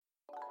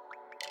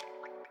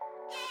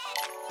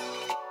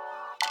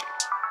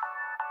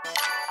The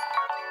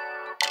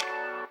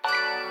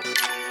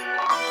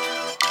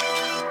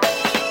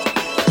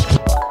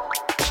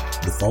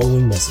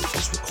following message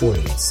was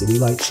recorded at City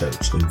Light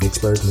Church in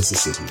Vicksburg,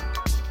 Mississippi.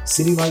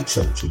 City Light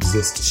Church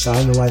exists to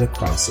shine the light of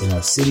Christ in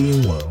our city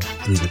and world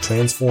through the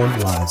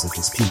transformed lives of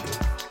His people.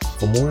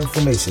 For more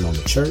information on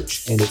the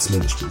church and its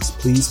ministries,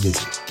 please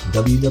visit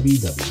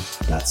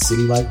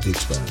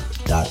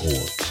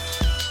www.citylightvicksburg.org.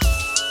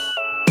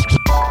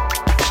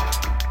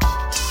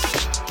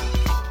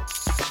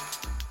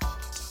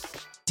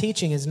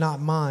 Teaching is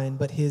not mine,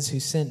 but His who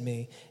sent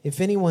me.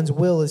 If anyone's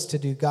will is to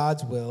do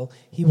God's will,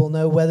 he will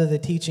know whether the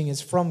teaching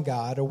is from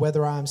God or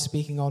whether I am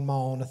speaking on my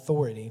own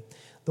authority.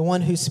 The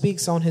one who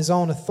speaks on his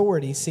own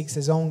authority seeks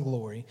his own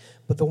glory,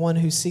 but the one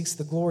who seeks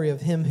the glory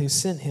of Him who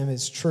sent him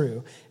is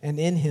true, and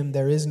in Him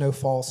there is no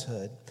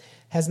falsehood.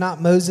 Has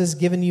not Moses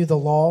given you the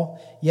law?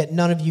 Yet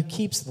none of you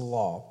keeps the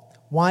law.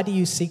 Why do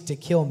you seek to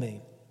kill me?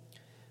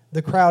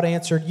 The crowd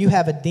answered, "You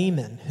have a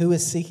demon. Who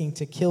is seeking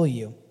to kill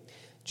you?"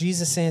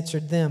 Jesus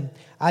answered them,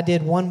 "I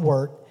did one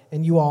work,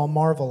 and you all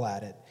marvel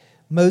at it.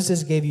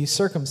 Moses gave you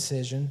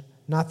circumcision,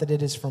 not that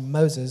it is from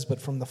Moses, but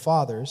from the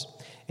fathers,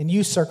 and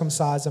you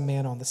circumcise a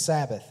man on the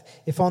Sabbath.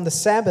 If on the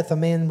Sabbath a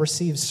man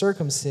receives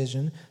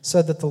circumcision,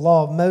 so that the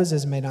law of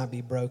Moses may not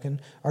be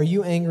broken, are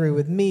you angry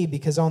with me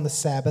because on the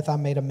Sabbath I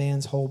made a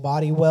man's whole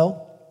body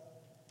well?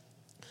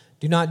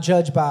 Do not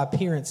judge by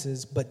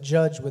appearances, but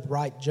judge with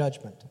right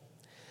judgment."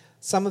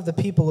 Some of the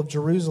people of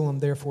Jerusalem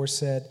therefore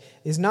said,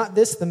 "Is not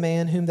this the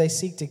man whom they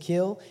seek to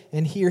kill?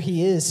 And here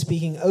he is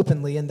speaking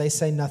openly, and they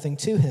say nothing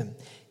to him.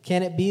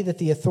 Can it be that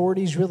the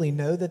authorities really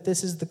know that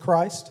this is the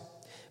Christ?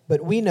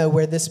 But we know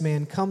where this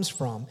man comes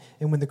from,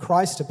 and when the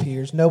Christ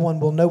appears, no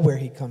one will know where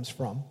he comes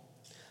from."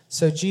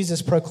 So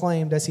Jesus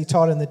proclaimed as he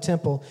taught in the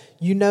temple,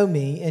 "You know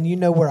me, and you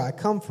know where I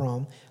come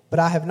from, but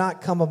I have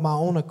not come of my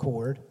own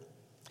accord.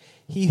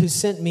 He who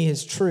sent me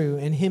is true,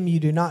 and him you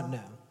do not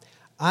know.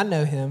 I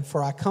know him,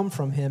 for I come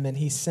from him, and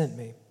he sent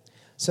me."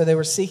 So they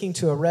were seeking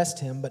to arrest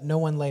him, but no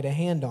one laid a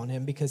hand on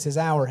him, because his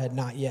hour had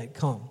not yet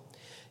come.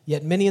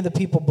 Yet many of the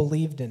people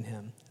believed in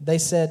him. They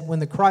said, "When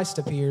the Christ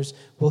appears,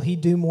 will he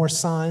do more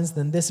signs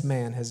than this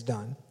man has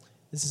done?"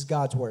 This is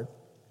God's word.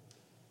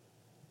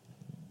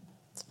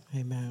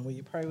 Amen. Will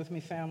you pray with me,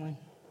 family?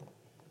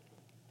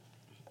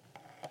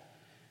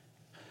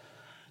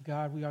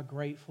 God, we are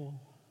grateful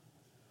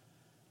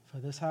for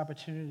this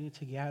opportunity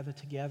to gather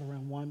together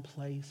in one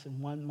place,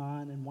 in one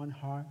mind, in one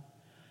heart,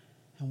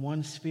 in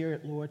one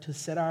spirit, Lord, to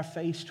set our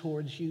face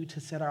towards you, to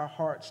set our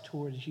hearts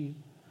towards you.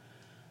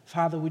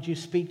 Father, would you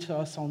speak to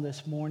us on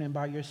this morning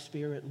by your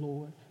Spirit,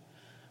 Lord?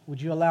 Would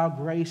you allow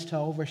grace to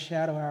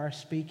overshadow our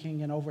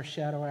speaking and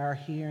overshadow our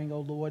hearing,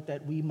 O Lord,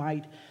 that we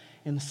might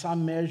in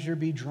some measure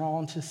be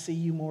drawn to see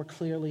you more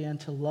clearly and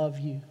to love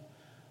you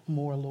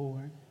more,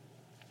 Lord.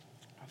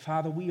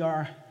 Father, we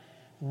are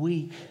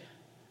weak,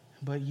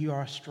 but you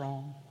are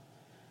strong.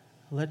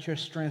 Let your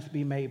strength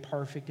be made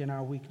perfect in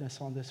our weakness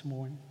on this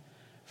morning,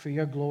 for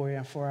your glory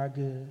and for our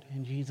good.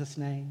 In Jesus'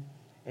 name,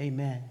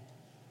 amen.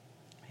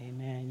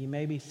 Amen. You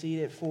may be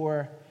seated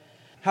for,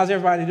 how's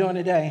everybody doing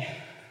today?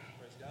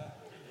 Praise God.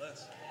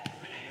 Bless.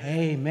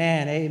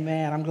 Amen.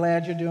 Amen. I'm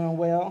glad you're doing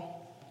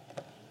well.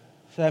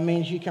 So that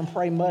means you can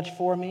pray much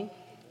for me.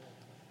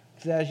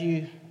 Because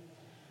as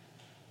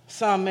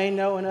some may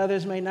know and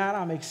others may not,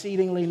 I'm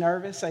exceedingly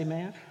nervous.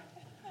 Amen.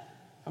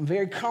 I'm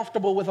very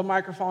comfortable with a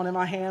microphone in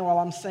my hand while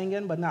I'm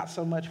singing, but not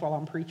so much while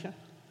I'm preaching.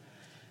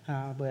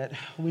 But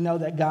we know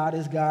that God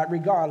is God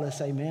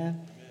regardless,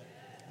 amen?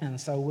 And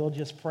so we'll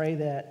just pray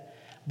that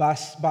by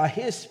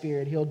His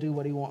Spirit, He'll do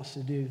what He wants to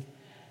do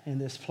in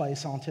this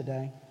place on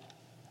today.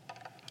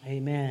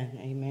 Amen,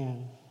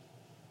 amen.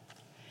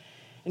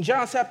 In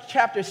John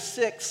chapter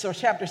 6, or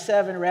chapter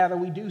 7 rather,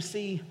 we do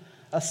see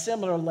a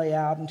similar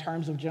layout in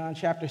terms of John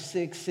chapter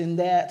 6 in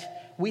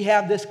that we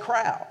have this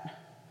crowd.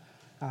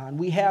 And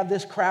we have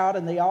this crowd,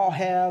 and they all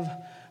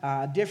have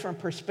different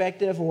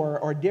perspective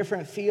or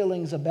different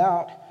feelings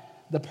about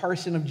the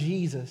person of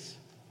Jesus.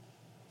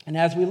 And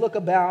as we look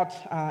about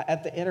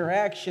at the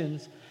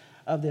interactions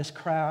of this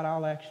crowd,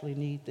 I'll actually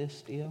need this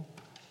still.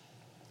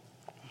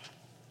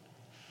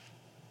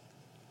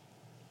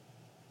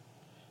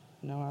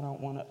 No, I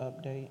don't want to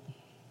update.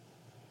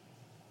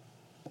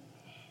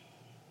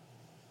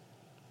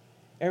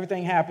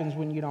 Everything happens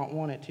when you don't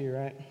want it to,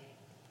 right?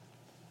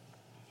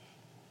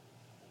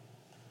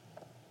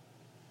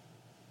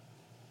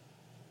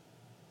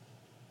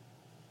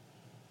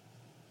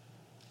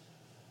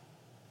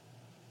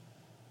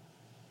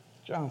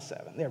 John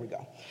 7, there we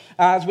go.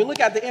 As we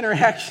look at the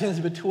interactions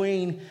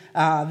between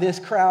this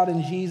crowd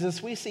and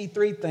Jesus, we see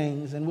three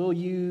things, and we'll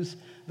use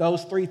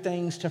those three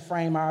things to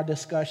frame our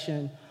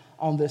discussion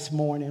on this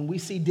morning. We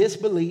see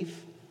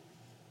disbelief,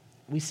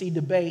 we see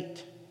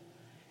debate,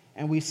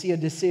 and we see a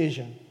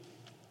decision.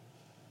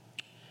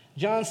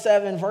 John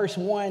 7, verse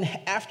 1,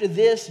 after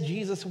this,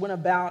 Jesus went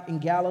about in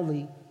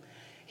Galilee.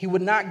 He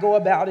would not go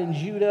about in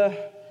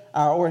Judah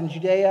or in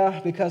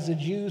Judea because the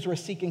Jews were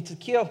seeking to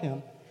kill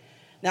him.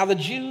 Now the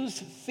Jews'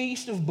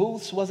 feast of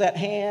booths was at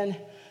hand,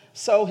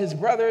 So his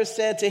brothers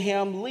said to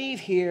him, leave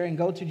here and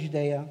go to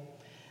Judea,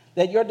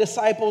 that your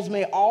disciples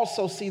may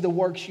also see the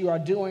works you are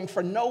doing.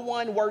 For no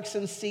one works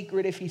in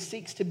secret if he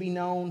seeks to be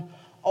known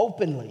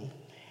openly.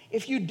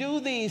 If you do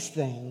these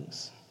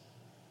things,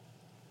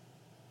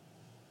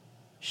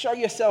 show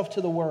yourself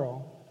to the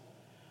world.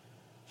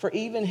 For not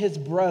even his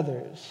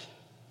brothers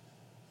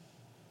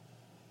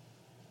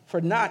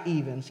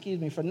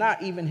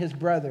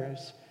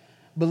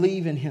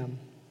believe in him.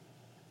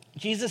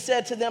 Jesus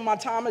said to them, my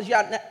time is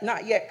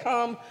not yet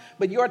come,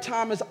 but your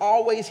time is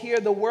always here.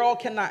 The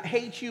world cannot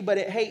hate you, but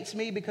it hates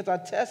me because I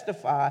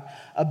testify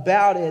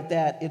about it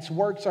that its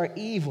works are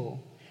evil.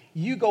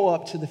 You go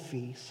up to the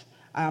feast.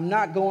 I am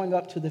not going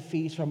up to the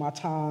feast, for my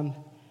time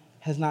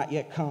has not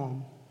yet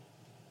come.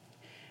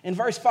 In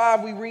verse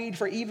 5, we read,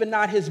 for even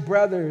not his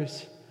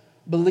brothers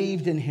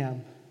believed in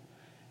him.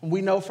 And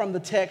we know from the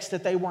text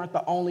that they weren't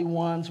the only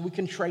ones. We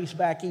can trace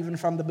back even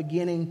from the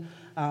beginning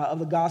of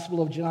the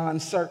Gospel of John,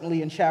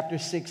 certainly in chapter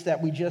 6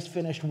 that we just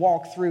finished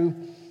walk through.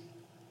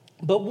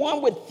 But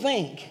one would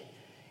think,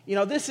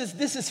 this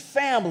is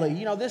family.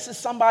 This is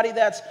somebody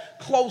that's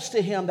close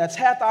to him, that's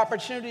had the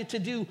opportunity to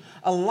do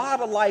a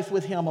lot of life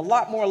with him, a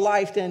lot more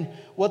life than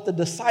what the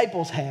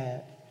disciples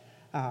had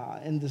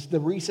in the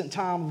recent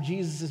time of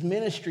Jesus'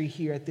 ministry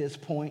here at this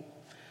point.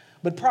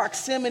 But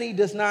proximity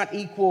does not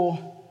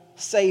equal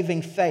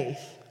saving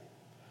faith.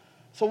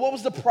 So what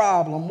was the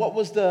problem? What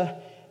was the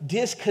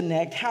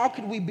disconnect? How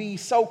could we be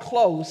so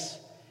close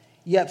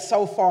yet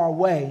so far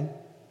away?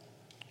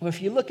 Well,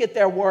 if you look at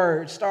their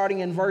words, starting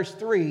in verse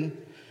 3,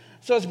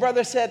 so his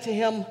brother said to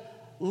him,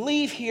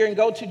 leave here and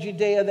go to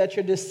Judea that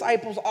your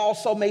disciples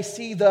also may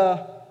see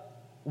the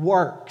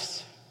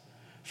works.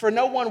 For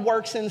no one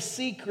works in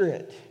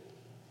secret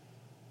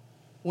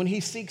when he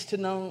seeks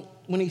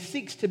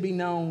to be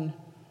known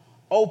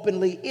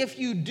openly. If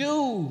you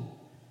do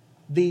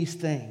these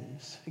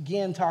things,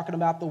 again, talking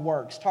about the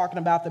works, talking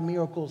about the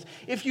miracles.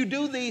 If you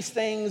do these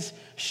things,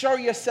 show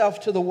yourself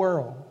to the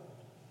world.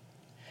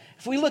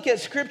 If we look at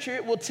Scripture,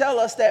 it will tell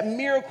us that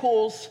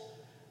miracles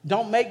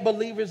don't make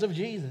believers of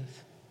Jesus.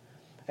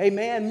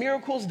 Amen.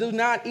 Miracles do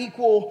not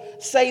equal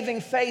saving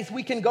faith.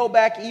 We can go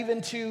back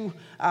even to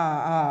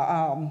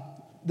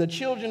the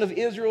children of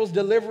Israel's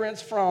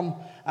deliverance from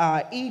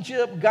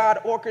Egypt. God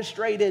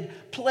orchestrated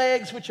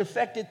plagues which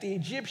affected the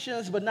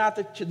Egyptians, but not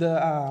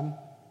the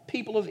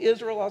people of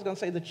Israel. I was going to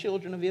say the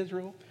children of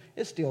Israel.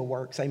 It still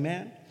works.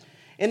 Amen.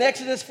 In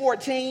Exodus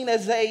 14,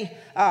 as they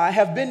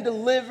have been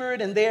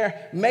delivered and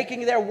they're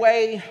making their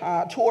way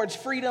towards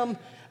freedom,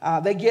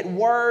 they get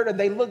word and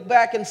they look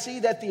back and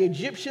see that the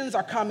Egyptians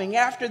are coming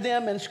after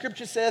them, and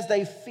Scripture says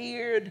they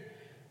feared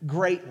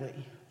greatly.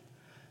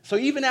 So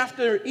even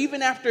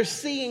after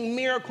seeing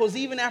miracles,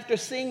 even after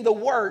seeing the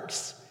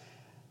works,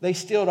 they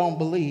still don't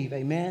believe.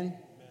 Amen.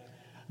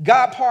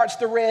 God parts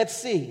the Red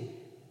Sea.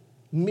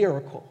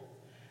 Miracle.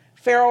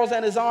 Pharaoh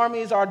and his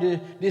armies are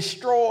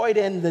destroyed,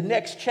 and the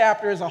next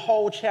chapter is a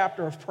whole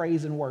chapter of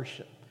praise and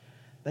worship.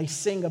 They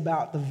sing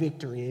about the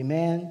victory.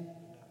 Amen.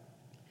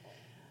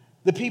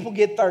 The people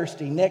get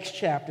thirsty. Next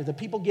chapter, the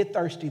people get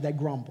thirsty. They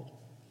grumble.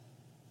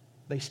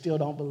 They still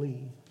don't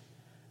believe.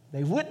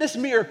 They've witnessed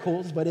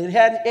miracles, but it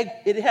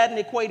hadn't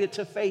equated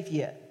to faith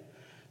yet.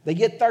 They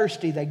get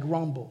thirsty. They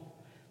grumble.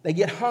 They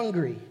get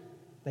hungry.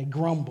 They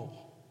grumble.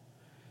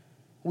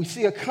 We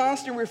see a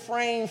constant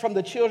refrain from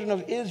the children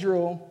of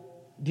Israel.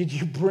 Did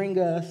you bring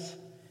us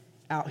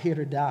out here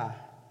to die?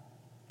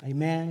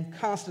 Amen.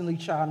 Constantly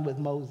chiding with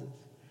Moses.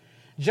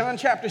 John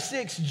chapter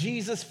 6,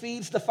 Jesus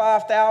feeds the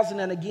 5,000.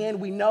 And again,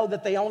 we know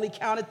that they only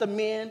counted the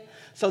men.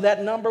 So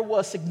that number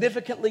was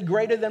significantly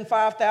greater than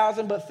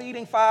 5,000. But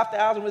feeding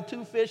 5,000 with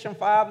 2 fish and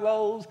 5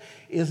 loaves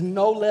is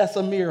no less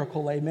a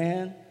miracle.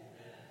 Amen.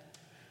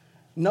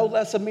 No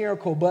less a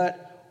miracle.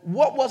 But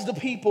what was the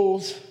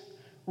people's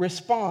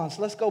response?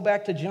 Let's go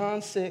back to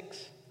John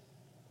 6.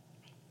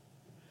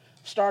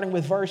 Starting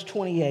with verse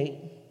 28.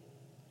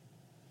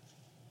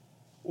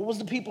 What was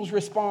the people's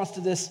response to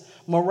this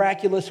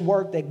miraculous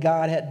work that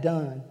God had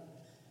done?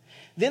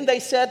 Then they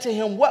said to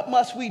him, what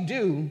must we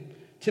do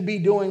to be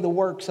doing the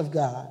works of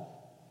God?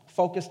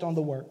 Focused on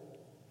the work.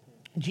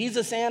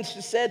 Jesus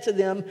answered, said to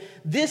them,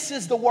 this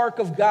is the work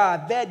of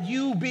God, that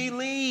you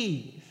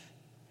believe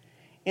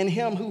in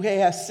him who he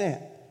has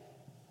sent.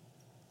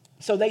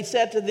 So they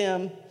said to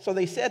him,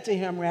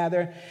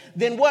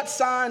 then what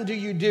sign do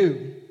you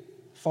do?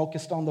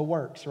 Focused on the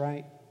works,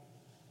 right?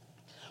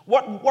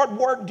 What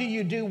work do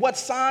you do? What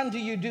sign do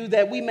you do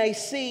that we may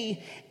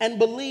see and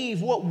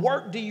believe? What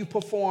work do you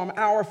perform?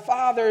 Our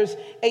fathers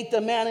ate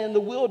the manna in the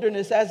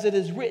wilderness, as it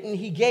is written,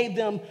 he gave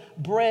them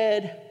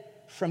bread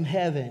from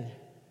heaven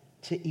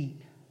to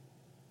eat.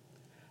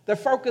 Their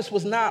focus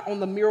was not on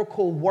the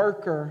miracle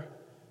worker,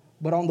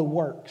 but on the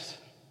works.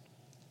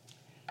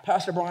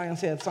 Pastor Brian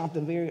said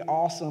something very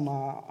awesome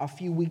a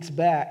few weeks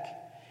back,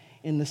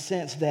 in the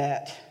sense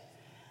that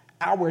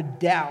our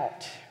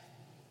doubt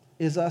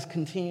is us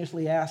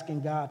continuously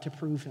asking God to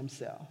prove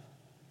himself.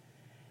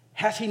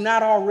 Has he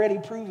not already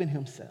proven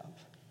himself?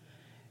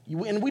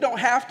 And we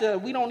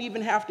don't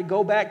even have to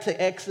go back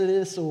to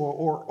Exodus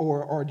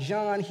or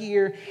John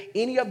here.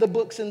 Any of the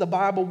books in the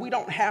Bible, we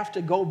don't have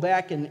to go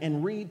back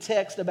and read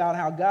text about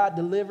how God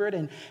delivered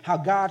and how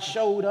God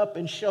showed up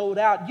and showed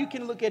out. You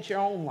can look at your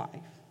own life.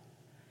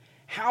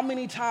 How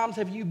many times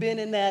have you been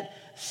in that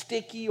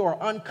sticky or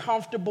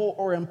uncomfortable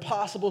or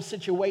impossible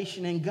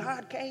situation and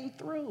God came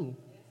through?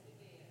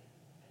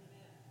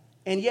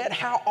 And yet,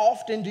 how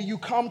often do you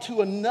come to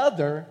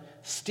another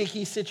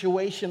sticky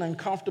situation,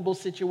 uncomfortable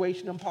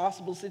situation,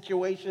 impossible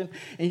situation,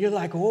 and you're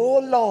like, oh,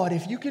 Lord,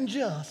 if you can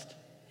just.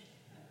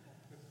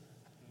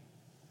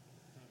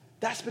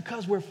 That's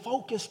because we're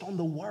focused on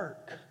the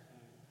work.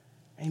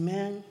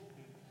 Amen?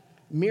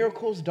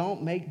 Miracles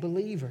don't make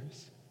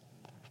believers.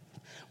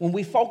 When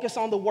we focus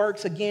on the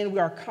works, again, we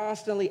are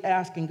constantly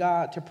asking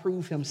God to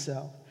prove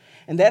himself.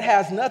 And that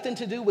has nothing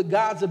to do with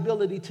God's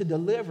ability to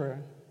deliver,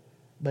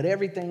 but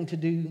everything to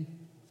do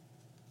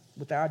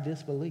with our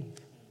disbelief.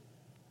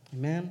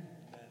 Amen?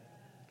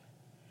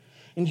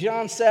 In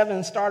John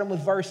 7, starting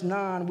with verse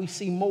 9, we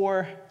see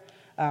more,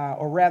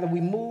 or rather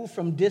we move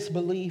from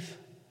disbelief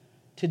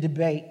to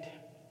debate.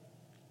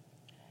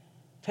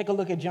 Take a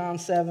look at John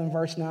 7,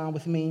 verse 9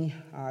 with me,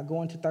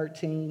 going to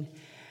 13.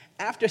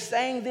 After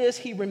saying this,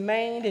 he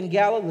remained in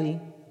Galilee,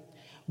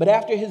 but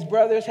after his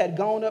brothers had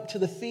gone up to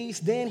the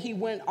feast, then he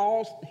went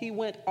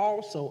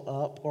also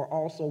up,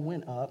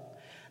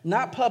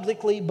 not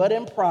publicly, but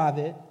in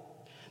private.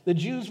 The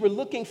Jews were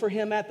looking for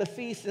him at the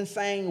feast and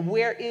saying,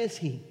 "Where is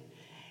he?"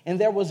 And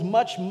there was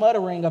much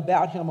muttering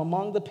about him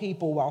among the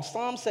people, while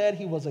some said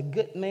he was a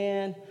good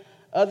man,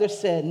 others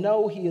said,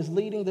 "No, he is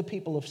leading the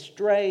people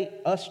astray.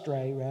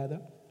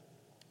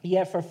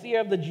 Yet for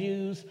fear of the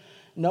Jews,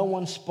 no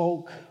one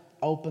spoke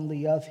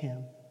openly of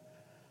him.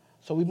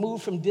 So we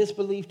move from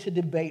disbelief to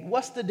debate.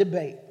 What's the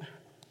debate?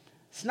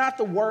 It's not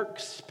the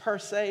works per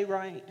se,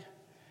 right?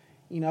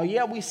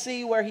 We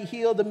see where he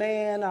healed the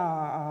man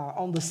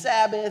on the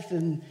Sabbath,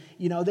 and,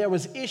 there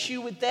was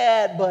issue with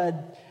that,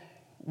 but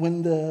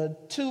when the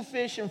 2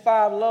 fish and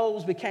 5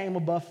 loaves became a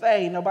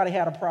buffet, nobody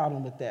had a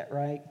problem with that,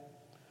 right?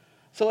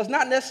 So it's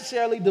not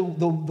necessarily the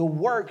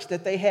works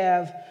that they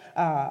have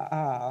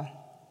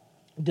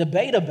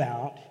debate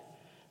about.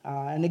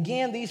 And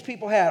again, these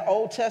people had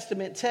Old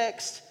Testament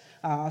texts,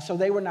 so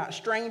they were not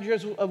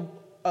strangers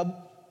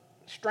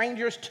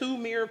to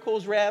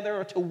miracles, rather,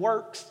 or to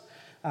works.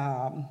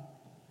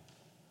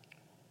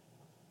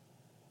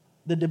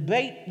 The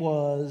debate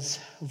was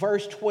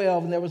verse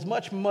 12, and there was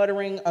much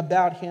muttering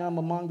about him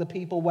among the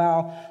people,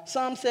 while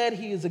some said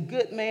he is a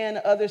good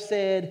man, others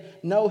said,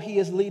 no, he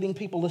is leading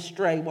people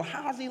astray. Well,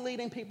 how is he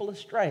leading people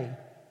astray?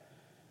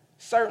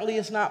 Certainly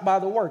it's not by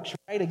the works,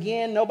 right?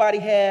 Again, nobody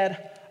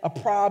had a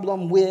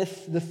problem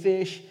with the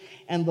fish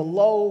and the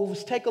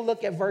loaves. Take a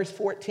look at verse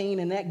 14,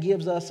 and that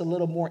gives us a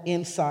little more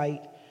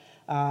insight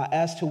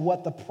as to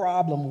what the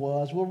problem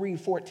was. We'll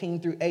read 14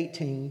 through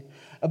 18.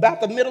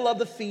 About the middle of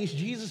the feast,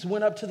 Jesus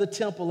went up to the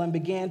temple and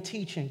began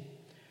teaching.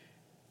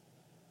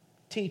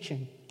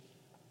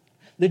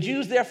 The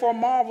Jews therefore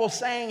marveled,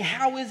 saying,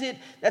 "How is it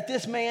that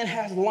this man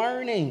has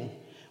learning?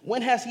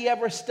 When has he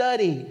ever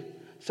studied?"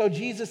 So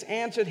Jesus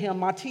answered him,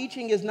 "My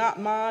teaching is not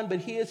mine, but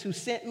his who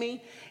sent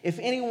me. If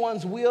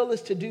anyone's will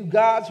is to do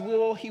God's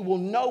will, he will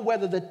know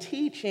whether the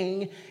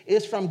teaching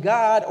is from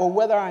God or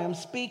whether I am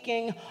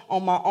speaking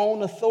on my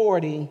own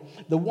authority.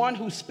 The one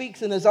who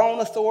speaks in his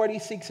own authority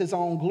seeks his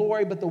own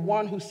glory, but the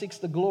one who seeks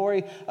the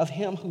glory of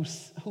him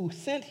who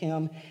sent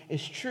him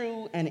is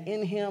true, and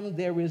in him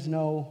there is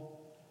no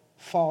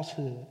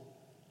falsehood."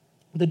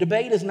 The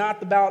debate is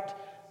not about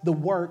the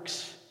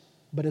works,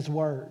 but his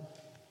word.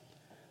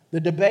 The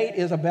debate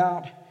is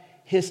about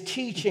his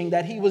teaching,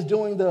 that he was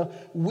doing the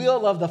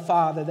will of the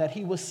Father, that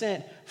he was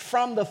sent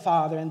from the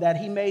Father, and that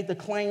he made the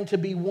claim to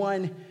be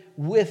one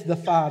with the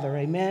Father.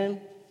 Amen?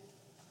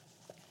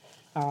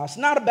 It's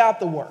not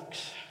about the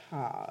works.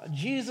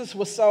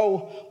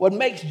 What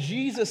makes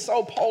Jesus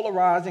so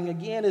polarizing,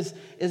 again,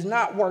 is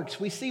not works.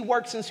 We see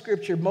works in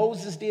Scripture.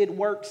 Moses did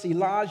works.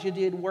 Elijah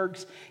did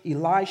works.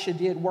 Elisha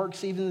did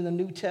works, even in the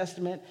New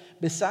Testament.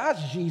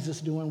 Besides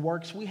Jesus doing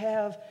works, we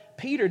have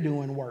Peter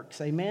doing works.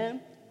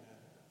 Amen?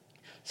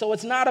 So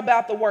it's not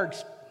about the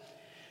works.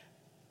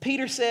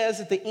 Peter says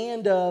at the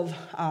end of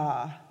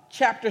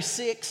chapter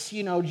 6,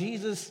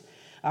 Jesus,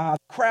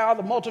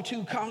 the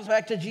multitude comes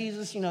back to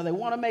Jesus. They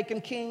want to make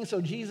him king.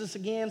 So Jesus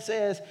again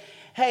says,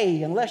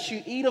 "Hey, unless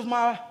you eat of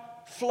my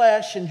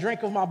flesh and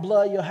drink of my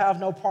blood, you'll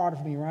have no part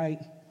of me,"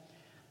 right?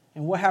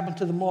 And what happened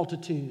to the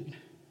multitude?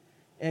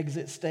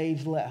 Exit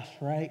stage left,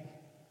 right?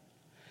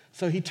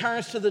 So he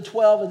turns to the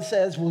 12 and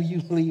says, "Will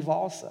you leave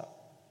also?"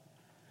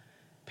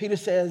 Peter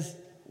says,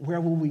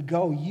 "Where will we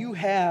go? You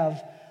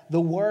have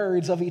the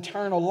words of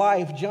eternal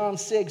life." John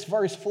 6,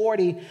 verse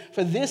 40,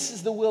 "For this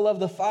is the will of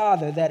the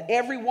Father, that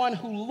everyone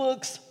who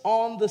looks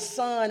on the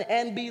Son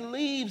and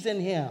believes in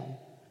him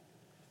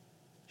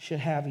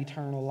should have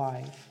eternal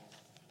life."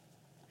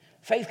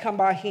 Faith comes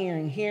by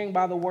hearing, hearing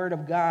by the word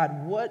of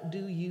God. What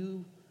do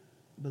you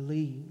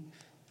believe?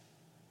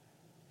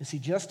 Is he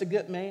just a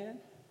good man?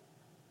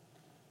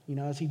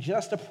 Is he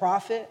just a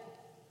prophet?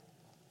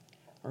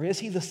 Or is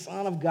he the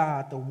Son of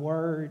God, the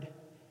Word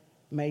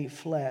made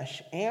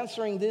flesh?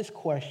 Answering this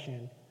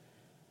question,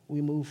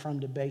 we move from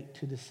debate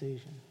to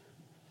decision.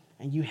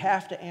 And you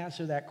have to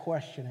answer that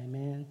question,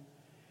 amen?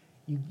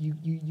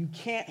 You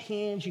can't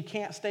hinge, you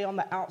can't stay on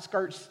the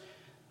outskirts.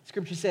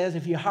 Scripture says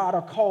if you're hot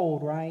or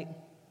cold, right?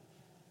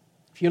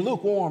 If you're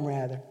lukewarm,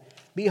 rather.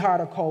 Be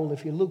hot or cold.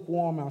 If you're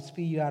lukewarm, I'll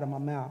spew you out of my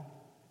mouth.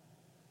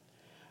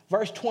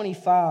 Verse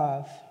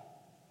 25.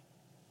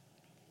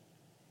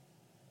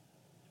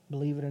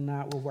 Believe it or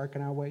not, we're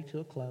working our way to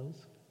a close.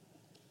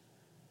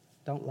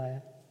 Don't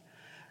laugh.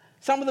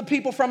 Some of the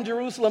people from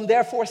Jerusalem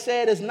therefore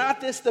said, is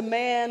not this the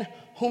man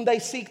whom they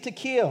seek to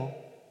kill?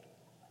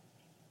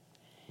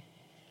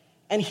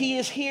 And he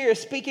is here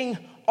speaking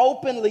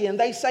openly, and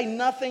they say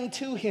nothing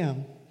to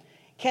him.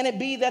 Can it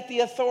be that the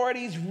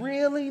authorities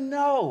really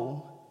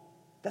know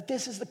that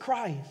this is the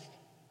Christ?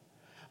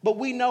 But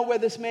we know where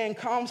this man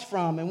comes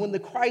from, and when the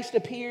Christ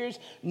appears,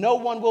 no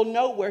one will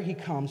know where he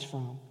comes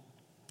from.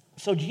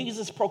 So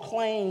Jesus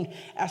proclaimed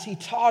as he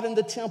taught in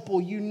the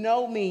temple, you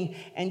know me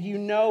and you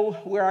know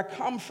where I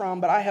come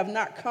from, but I have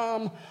not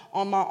come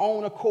on my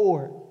own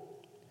accord.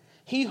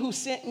 He who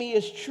sent me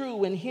is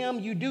true, and him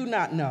you do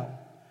not know.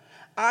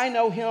 I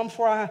know him,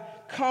 for I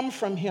come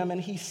from him,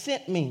 and he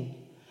sent me.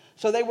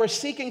 So they were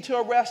seeking to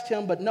arrest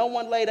him, but no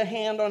one laid a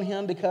hand on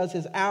him because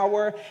his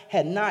hour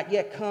had not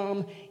yet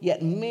come.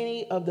 Yet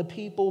many of the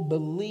people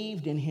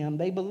believed in him.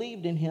 They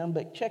believed in him,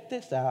 but check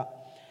this out.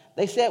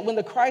 They said, when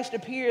the Christ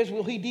appears,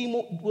 will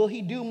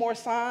he do more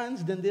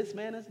signs than this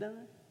man has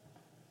done?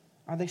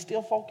 Are they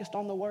still focused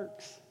on the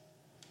works?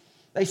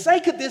 They say,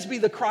 could this be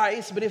the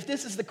Christ? But if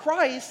this is the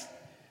Christ,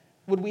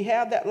 would we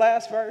have that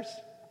last verse?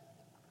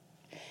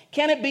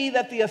 Can it be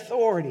that the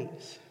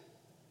authorities,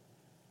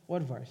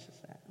 what verse is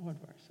that? What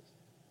verse is that?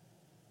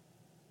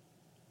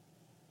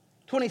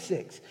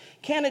 26.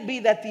 Can it be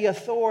that the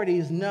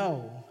authorities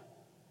know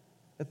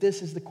that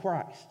this is the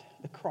Christ,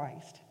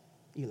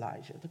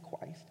 Elijah, the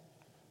Christ?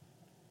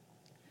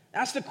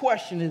 That's the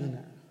question, isn't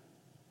it?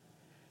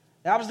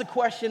 That was the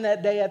question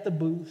that day at the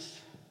booths.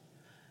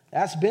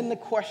 That's been the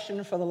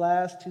question for the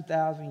last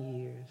 2,000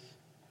 years.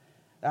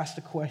 That's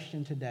the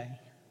question today.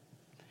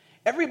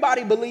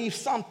 Everybody believes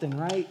something,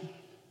 right?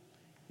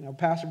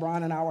 Pastor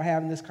Brian and I were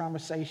having this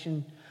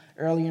conversation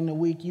earlier in the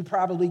week. You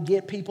probably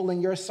get people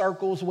in your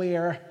circles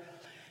where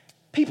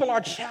people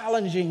are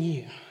challenging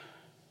you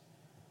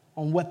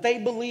on what they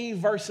believe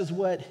versus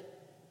what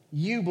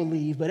you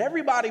believe. But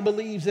everybody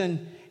believes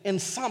in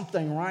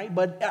something, right?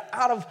 But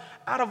out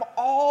of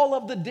all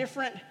of the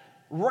different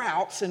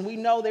routes, and we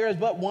know there is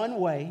but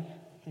one way,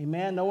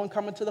 amen, no one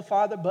coming to the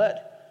Father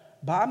but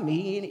by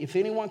me. And if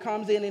anyone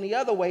comes in any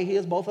other way, he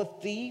is both a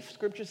thief,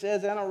 Scripture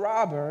says, and a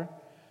robber.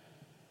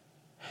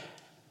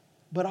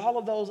 But all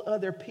of those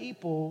other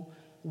people,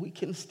 we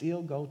can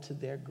still go to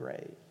their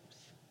graves.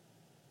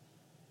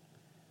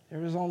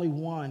 There is only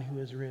one who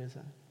is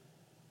risen.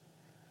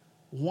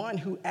 One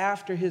who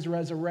after his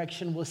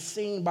resurrection was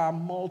seen by a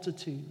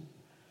multitude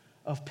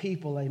of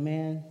people,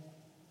 amen?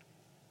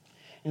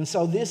 And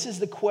so this is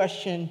the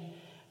question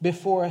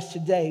before us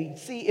today.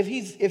 See, if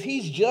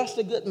he's just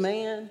a good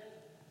man,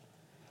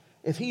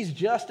 if he's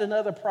just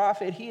another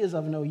prophet, he is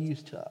of no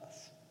use to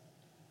us.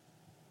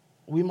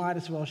 We might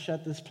as well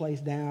shut this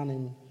place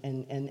down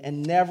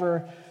and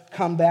never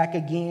come back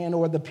again.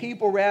 Or the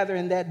people, rather,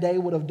 in that day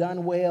would have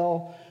done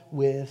well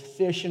with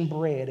fish and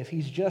bread if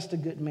he's just a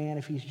good man,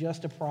 if he's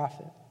just a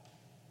prophet.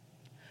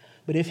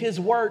 But if his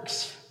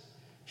works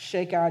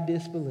shake our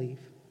disbelief,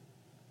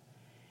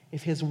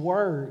 if his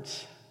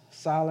words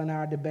silence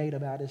our debate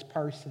about his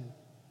person,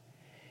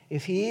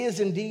 if he is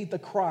indeed the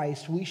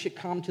Christ, we should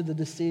come to the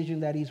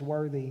decision that he's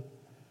worthy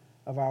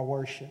of our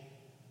worship.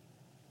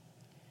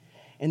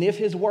 And if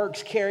his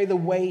works carry the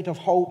weight of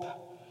hope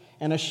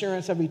and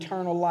assurance of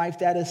eternal life,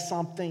 that is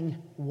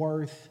something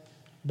worth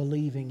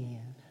believing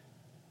in.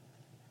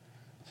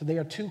 So there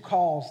are two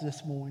calls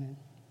this morning.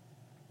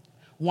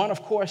 One,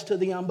 of course, to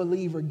the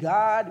unbeliever.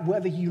 God,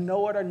 whether you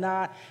know it or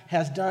not,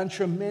 has done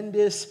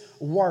tremendous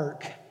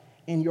work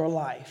in your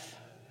life.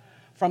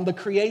 From the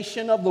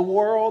creation of the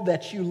world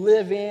that you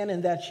live in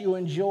and that you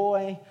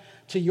enjoy,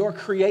 to your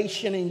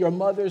creation in your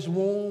mother's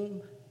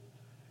womb,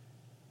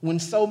 when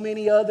so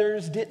many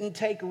others didn't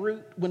take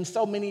root, when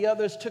so many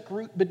others took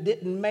root but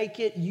didn't make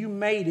it, you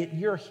made it.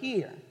 You're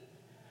here.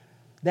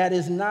 That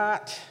is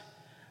not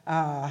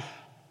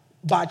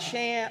by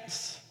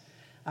chance.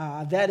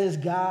 That is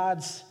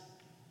God's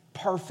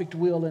perfect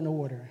will and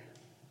order.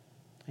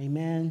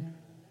 Amen.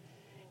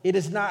 It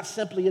is not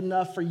simply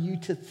enough for you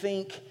to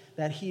think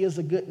that he is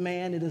a good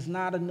man. It is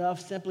not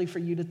enough simply for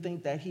you to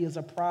think that he is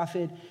a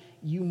prophet.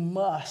 You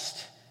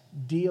must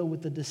deal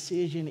with the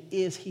decision,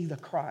 is he the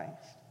Christ?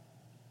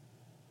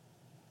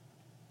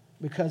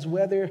 Because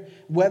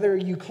whether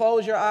you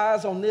close your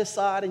eyes on this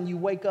side and you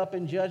wake up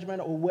in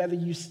judgment, or whether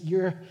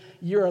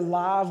you're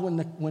alive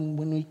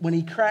when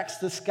he cracks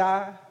the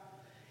sky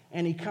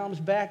and he comes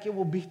back, it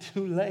will be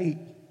too late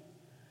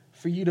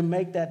for you to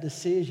make that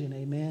decision,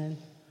 amen?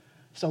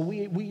 So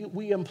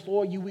we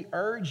implore you, we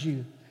urge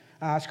you.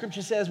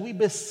 Scripture says, we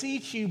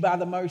beseech you by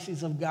the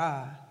mercies of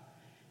God.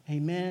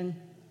 Amen.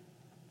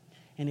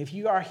 And if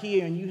you are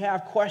here and you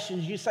have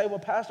questions, you say, well,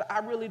 Pastor, I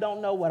really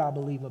don't know what I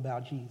believe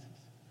about Jesus.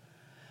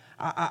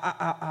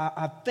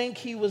 I think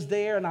he was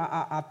there, and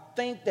I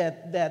think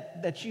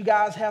that you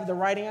guys have the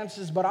right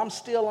answers, but I'm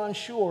still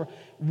unsure.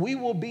 We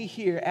will be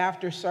here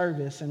after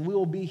service, and we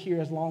will be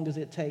here as long as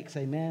it takes,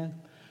 amen,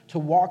 to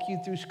walk you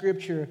through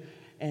Scripture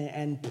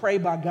and pray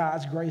by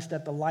God's grace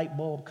that the light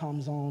bulb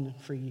comes on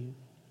for you.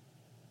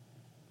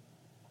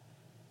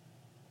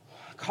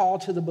 Call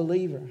to the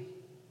believer.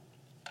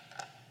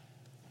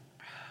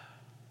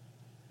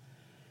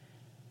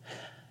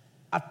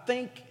 I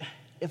think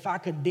if I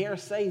could dare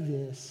say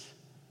this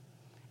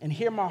and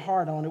hear my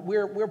heart on it,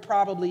 we're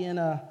probably in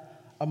a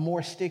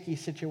more sticky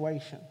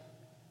situation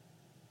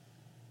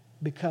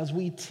because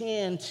we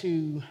tend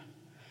to,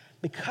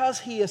 because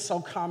he is so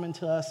common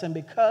to us and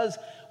because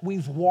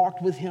we've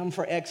walked with him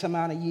for X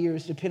amount of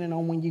years, depending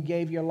on when you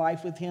gave your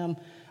life with him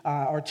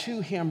or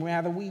to him,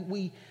 rather,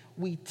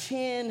 we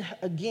tend,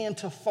 again,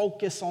 to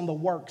focus on the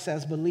works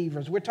as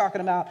believers. We're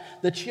talking about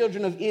the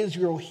children of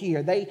Israel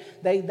here.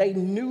 They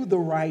knew the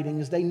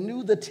writings. They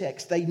knew the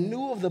text. They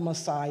knew of the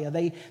Messiah.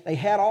 They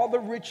had all the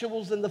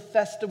rituals and the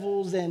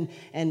festivals and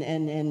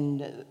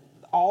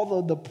all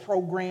of the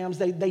programs.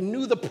 They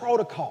knew the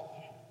protocol.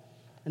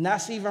 And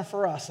that's even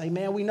for us.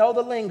 Amen. We know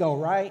the lingo,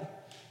 right?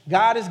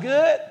 God is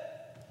good.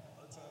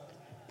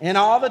 And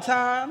all the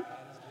time.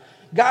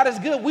 God is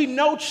good. We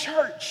know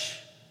church.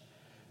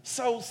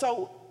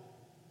 So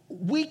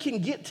we can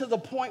get to the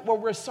point where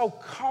we're so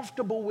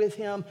comfortable with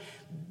him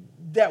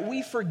that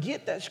we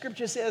forget that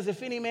Scripture says,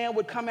 if any man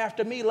would come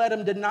after me, let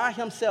him deny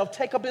himself,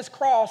 take up his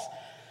cross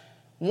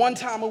one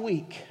time a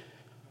week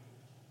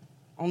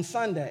on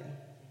Sunday.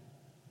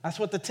 That's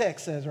what the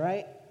text says,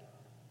 right?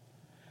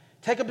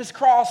 Take up his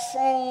cross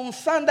on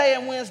Sunday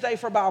and Wednesday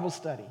for Bible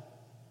study,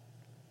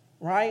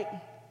 right?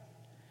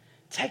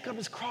 Take up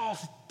his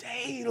cross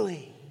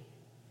daily.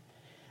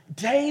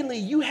 Daily,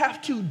 you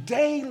have to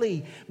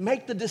daily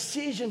make the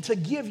decision to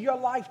give your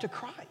life to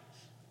Christ.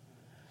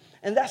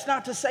 And that's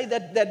not to say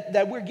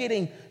that we're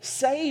getting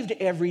saved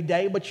every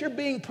day, but you're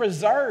being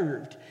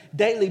preserved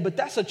daily. But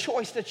that's a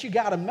choice that you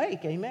got to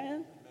make,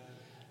 amen?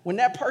 When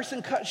that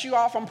person cuts you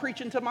off, I'm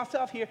preaching to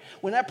myself here,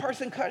 when that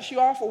person cuts you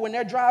off or when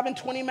they're driving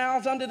 20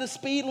 miles under the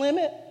speed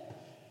limit,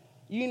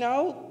 you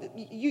know,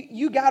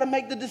 you got to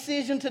make the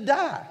decision to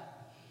die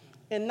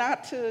and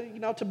not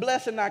to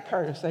bless and not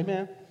curse,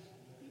 amen?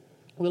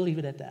 We'll leave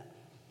it at that.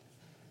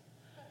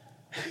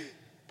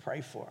 Pray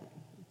for me.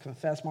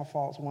 Confess my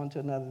faults one to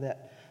another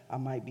that I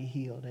might be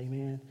healed.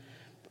 Amen.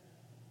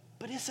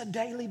 But it's a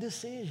daily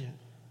decision.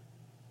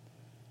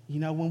 You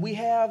know, when we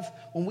have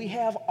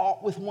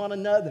aught with one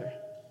another,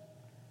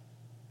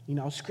 you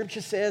know,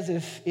 Scripture says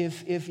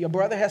if your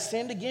brother has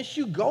sinned against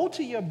you, go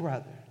to your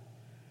brother.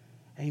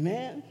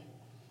 Amen.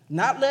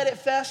 Not let it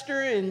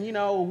fester and, you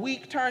know, a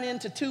week turn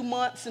into 2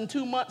 months and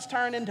 2 months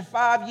turn into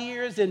 5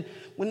 years. And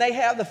when they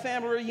have the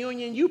family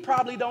reunion, you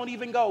probably don't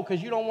even go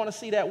because you don't want to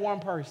see that one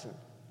person.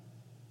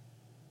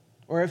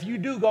 Or if you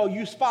do go,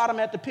 you spot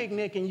them at the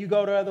picnic and you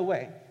go the other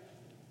way.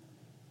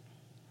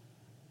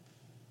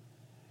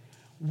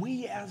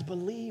 We as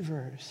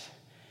believers,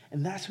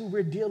 and that's who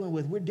we're dealing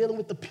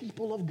with the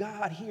people of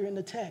God here in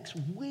the text.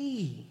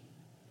 We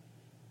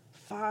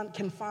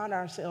can find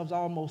ourselves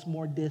almost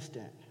more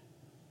distant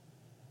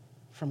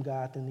from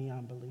God than the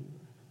unbeliever.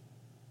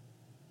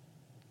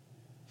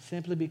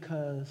 Simply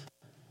because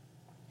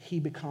he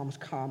becomes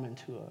common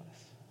to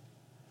us.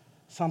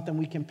 Something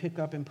we can pick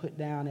up and put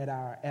down at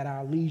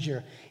our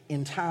leisure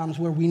in times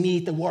where we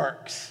need the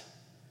works.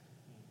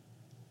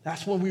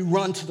 That's when we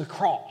run to the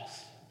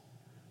cross.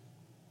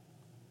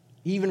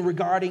 Even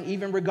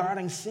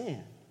regarding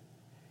sin.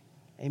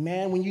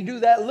 Amen. When you do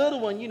that little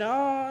one, you know,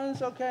 oh,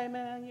 it's okay,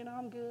 man. You know,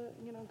 I'm good.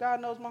 You know,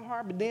 God knows my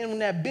heart. But then when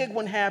that big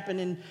one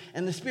happened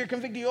and the Spirit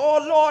convicted you,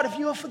 oh, Lord, if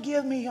you'll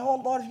forgive me.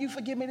 Oh, Lord, if you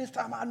forgive me this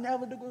time, I'll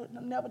never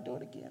do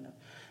it again.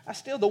 I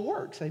still the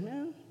works,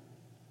 amen.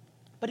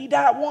 But he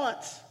died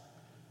once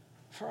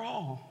for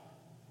all.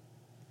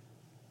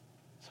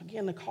 So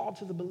again, the call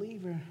to the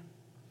believer,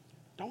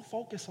 don't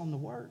focus on the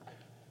work.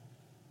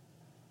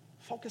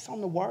 Focus on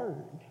the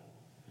word.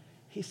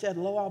 He said,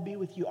 lo, I'll be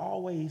with you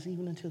always,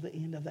 even until the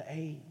end of the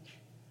age.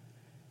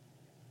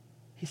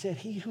 He said,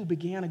 he who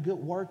began a good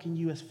work in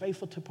you is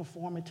faithful to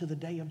perform it to the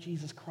day of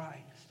Jesus Christ.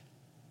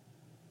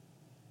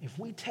 If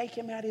we take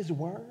him at his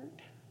word,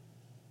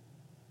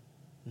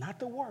 not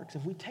the works,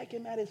 if we take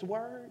him at his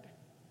word,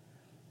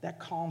 that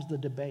calms the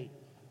debate.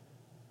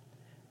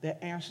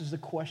 That answers the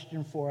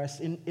question for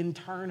us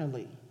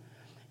internally.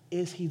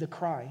 Is he the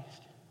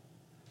Christ?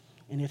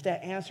 And if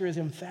that answer is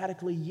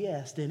emphatically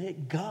yes, then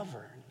it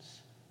governs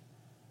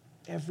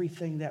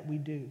everything that we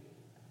do,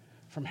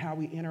 from how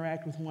we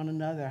interact with one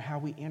another, how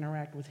we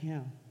interact with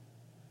him.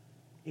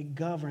 It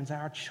governs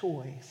our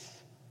choice,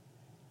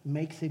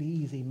 makes it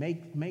easy,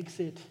 makes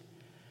it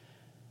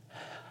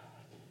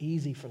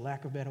easy, for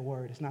lack of a better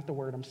word. It's not the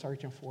word I'm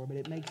searching for, but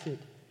it makes it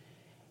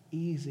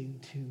easy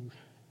to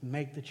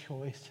make the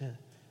choice to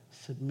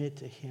submit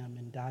to him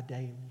and die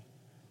daily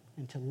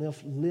and to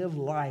live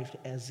life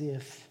as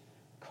if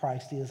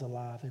Christ is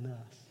alive in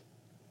us.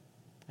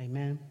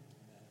 Amen.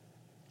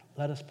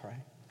 Let us pray.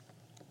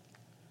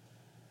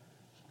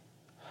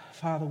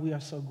 Father, we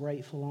are so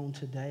grateful on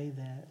today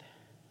that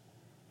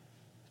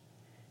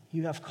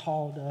you have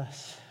called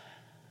us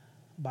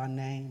by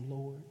name,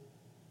 Lord.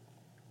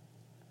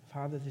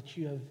 Father, that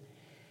you have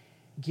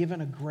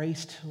given a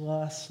grace to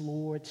us,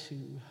 Lord, to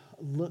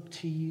look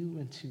to you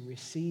and to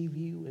receive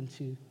you and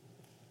to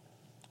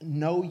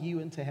know you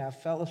and to have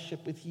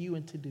fellowship with you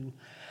and to do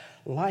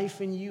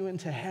life in you and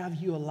to have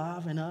you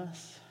alive in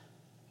us.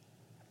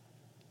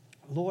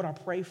 Lord, I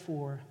pray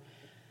for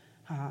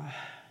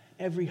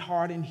every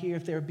heart in here,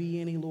 if there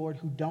be any, Lord,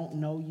 who don't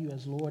know you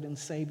as Lord and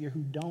Savior,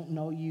 who don't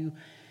know you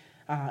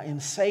in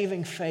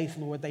saving faith,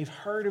 Lord. They've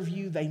heard of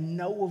you, they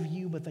know of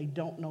you, but they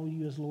don't know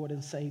you as Lord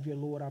and Savior.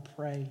 Lord, I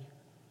pray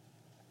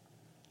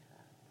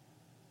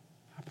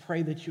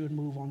that you would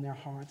move on their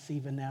hearts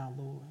even now,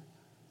 Lord.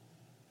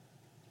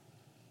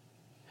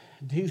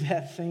 Do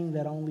that thing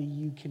that only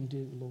you can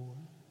do, Lord,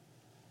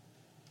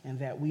 and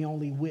that we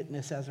only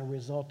witness as a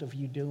result of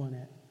you doing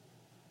it.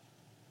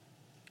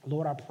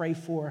 Lord, I pray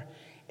for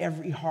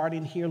every heart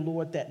in here,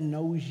 Lord, that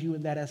knows you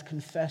and that has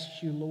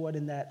confessed you, Lord,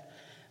 and that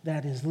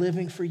is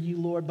living for you,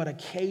 Lord, but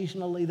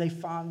occasionally they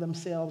find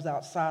themselves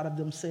outside of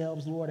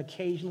themselves, Lord.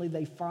 Occasionally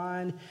they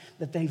find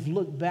that they've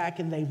looked back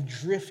and they've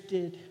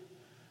drifted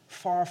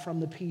far from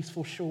the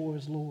peaceful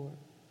shores, Lord.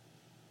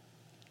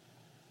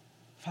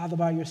 Father,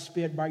 by your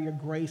Spirit, by your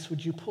grace,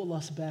 would you pull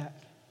us back?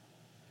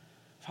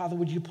 Father,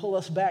 would you pull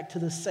us back to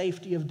the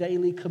safety of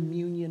daily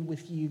communion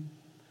with you?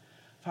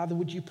 Father,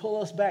 would you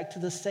pull us back to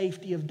the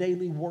safety of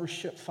daily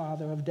worship,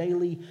 Father, of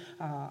daily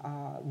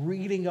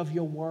reading of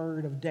your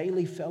word, of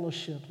daily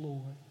fellowship,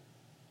 Lord.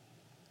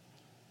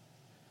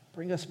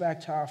 Bring us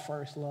back to our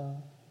first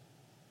love.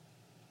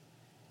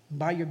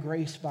 By your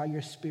grace, by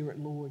your Spirit,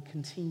 Lord,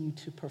 continue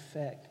to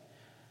perfect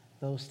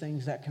those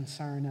things that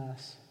concern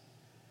us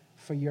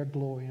for your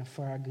glory and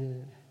for our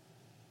good.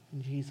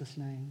 In Jesus'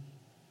 name,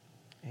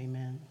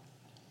 amen.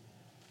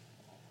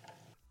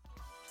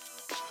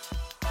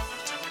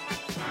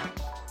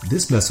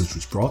 This message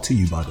was brought to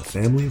you by the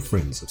family and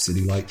friends of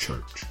City Light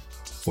Church.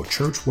 For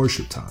church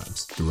worship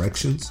times,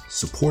 directions,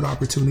 support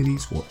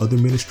opportunities, or other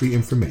ministry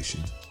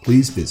information,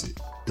 please visit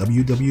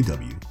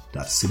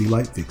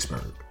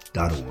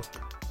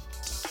www.citylightvicksburg.org.